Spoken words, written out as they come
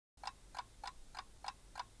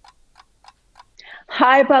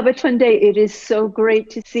Hi, Babatunde. It is so great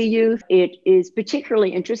to see you. It is particularly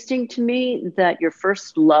interesting to me that your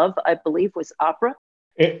first love, I believe, was opera.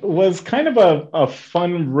 It was kind of a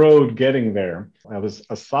fun road getting there. I was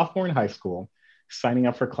a sophomore in high school, signing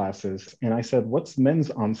up for classes, and I said, "What's men's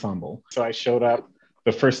ensemble?" So I showed up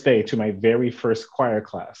the first day to my very first choir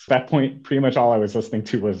class. At that point, pretty much all I was listening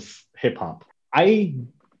to was hip hop. I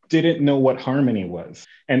didn't know what harmony was.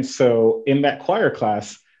 And so in that choir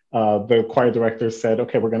class, the choir director said,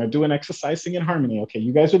 "Okay, we're going to do an exercise singing harmony. Okay,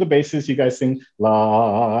 you guys are the basses, you guys sing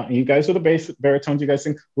la. You guys are the bass baritones, you guys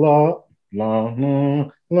sing la, la, la,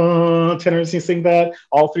 la. Tenors, you sing that.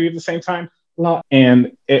 All three at the same time, la."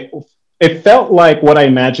 And it felt like what I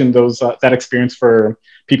imagined that experience for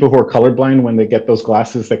people who are colorblind when they get those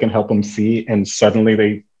glasses that can help them see, and suddenly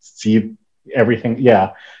they see everything.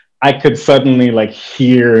 Yeah. I could suddenly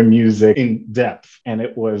hear music in depth, and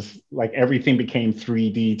it was like everything became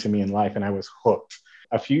 3D to me in life, and I was hooked.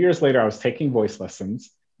 A few years later, I was taking voice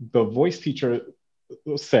lessons. The voice teacher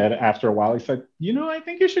said after a while, he said, "I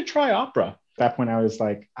think you should try opera." At that point, I was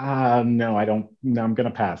like, no, I don't, no, I'm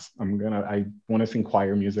gonna pass. I wanna sing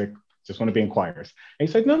choir music. Just want to be in choirs. And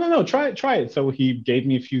he said, no, try it. So he gave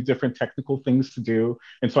me a few different technical things to do.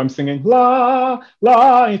 And so I'm singing la,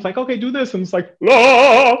 la. And he's like, "Okay, do this." And it's like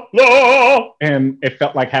la, la. And it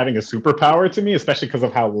felt like having a superpower to me, especially because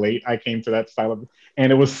of how late I came to that style of,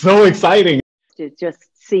 and it was so exciting. It just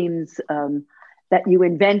seems that you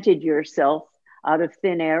invented yourself out of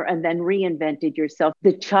thin air and then reinvented yourself,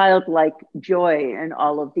 the childlike joy in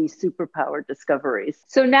all of these superpower discoveries.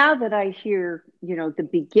 So now that I hear, the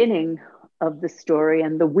beginning of the story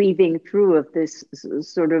and the weaving through of this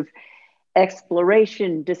sort of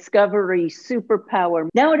exploration, discovery, superpower,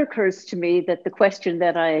 now it occurs to me that the question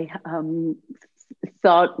that I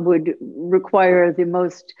thought would require the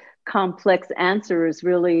most complex answer is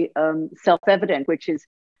really self-evident, which is,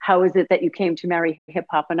 how is it that you came to marry hip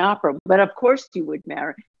hop and opera? But of course you would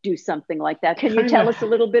do something like that. Can you tell us a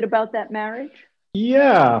little bit about that marriage?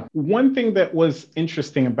 Yeah. One thing that was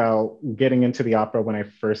interesting about getting into the opera when I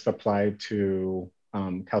first applied to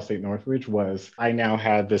Cal State Northridge was I now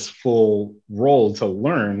had this full role to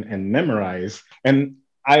learn and memorize. And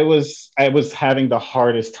I was having the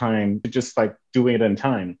hardest time just doing it in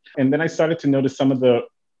time. And then I started to notice some of the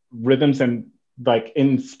rhythms and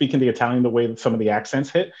in speaking the Italian, the way that some of the accents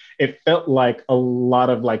hit, it felt like a lot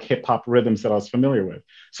of hip hop rhythms that I was familiar with.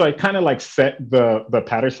 So I kind of set the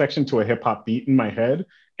patter section to a hip hop beat in my head.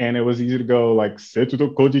 And it was easy to go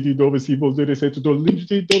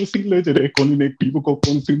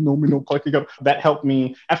that helped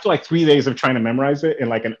me. After 3 days of trying to memorize it,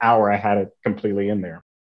 in an hour, I had it completely in there.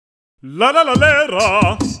 La la la la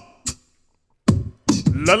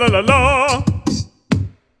la la la la.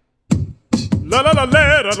 La la la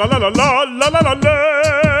la la la la la la la la la.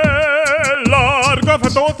 Largo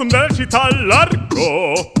fatto del città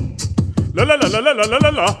largo. La la la la la la la la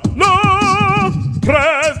la la.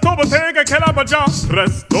 Presto bottega che la mangia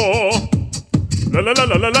presto. La la la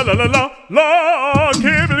la la la la la la la.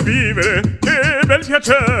 Che bel vivere, che bel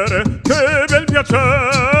piacere, che bel piacere.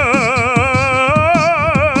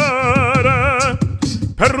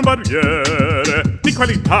 Per un barriere di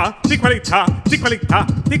qualità, di qualità, di qualità,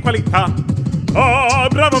 di qualità. Ah,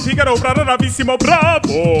 bravo Figaro, bravissimo,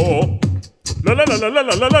 bravo. La la la la la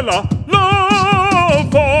la la la la la.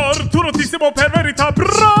 Fortunatissimo per verità,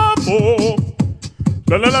 bravo.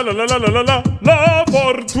 La la la la la la la la la la.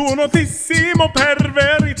 Fortunatissimo per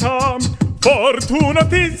verità.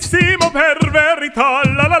 Fortunatissimo per verità.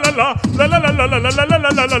 La la la la la la la la la la la la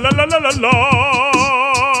la la la la la la.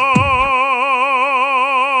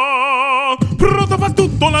 Pronto fa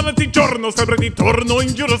tutto l'antigiorno, sempre di torno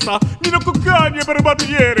in giro sta. Nino Cuccagni per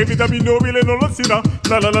barbiere, vitaminobile non lo si dà.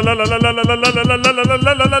 La la la la la la la la la la la la la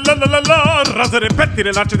la la la la la la. Rasere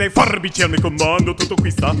pettine, lance dei forbici, mi comando, tutto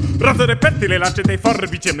qui sta. Rasere pettine, lance dei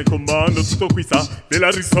forbici, mi comando, tutto qui sta.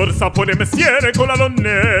 Della risorsa pone mestiere con la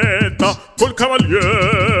donnetta, col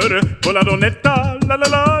cavaliere, con la donnetta, la la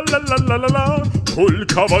la la la la la la. Col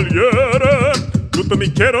cavaliere, tutto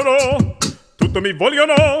mi chiedono, tutto mi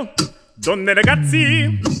vogliono. Donne e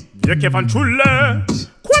ragazzi, vecchie fanciulle,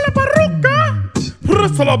 quale parrucca?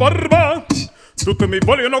 Presso la barba. Tutti mi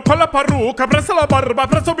vogliono con la parrucca, presso la barba,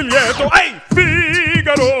 presso biglietto. Ehi,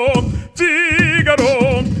 Figaro,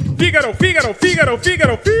 Figaro, Figaro, Figaro, Figaro,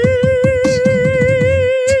 Figaro,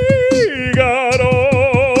 Figaro.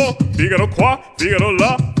 Figaro qua, Figaro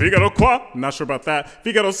là, Figaro qua, not sure about that.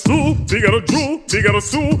 Figaro su, Figaro giù, Figaro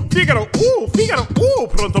su, Figaro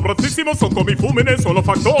pronto prontissimo, son come i fulmine, sono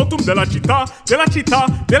factotum della città, della città,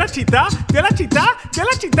 della città, della città,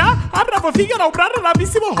 della città. Ah bravo Figaro,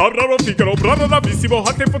 bravissimo, ah bravo Figaro, bravissimo.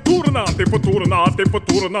 A tempo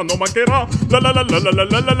turna, non mancherà. La la la la la la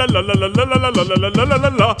la la la la la la la la la la la la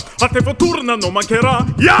la. A tempo turna non mancherà.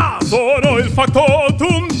 Ya, sono il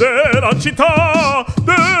factotum della città.